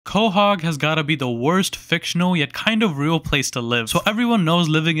Quahog has gotta be the worst fictional yet kind of real place to live. So everyone knows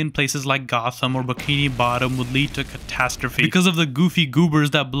living in places like Gotham or Bikini Bottom would lead to catastrophe because of the goofy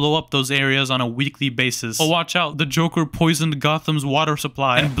goobers that blow up those areas on a weekly basis. Oh, watch out, the Joker poisoned Gotham's water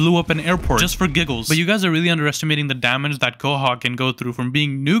supply and blew up an airport just for giggles. But you guys are really underestimating the damage that Quahog can go through, from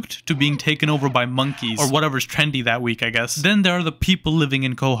being nuked to being taken over by monkeys, or whatever's trendy that week, I guess. Then there are the people living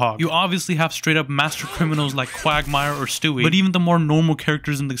in Quahog. You obviously have straight up master criminals like Quagmire or Stewie, but even the more normal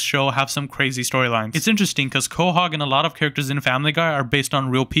characters in the show have some crazy storylines. It's interesting because Quahog and a lot of characters in Family Guy are based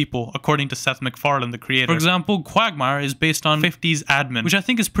on real people, according to Seth MacFarlane, the creator. For example, Quagmire is based on 50s admin, which I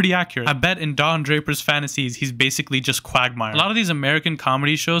think is pretty accurate. I bet in Don Draper's fantasies, he's basically just Quagmire. A lot of these American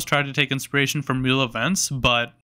comedy shows try to take inspiration from real events, but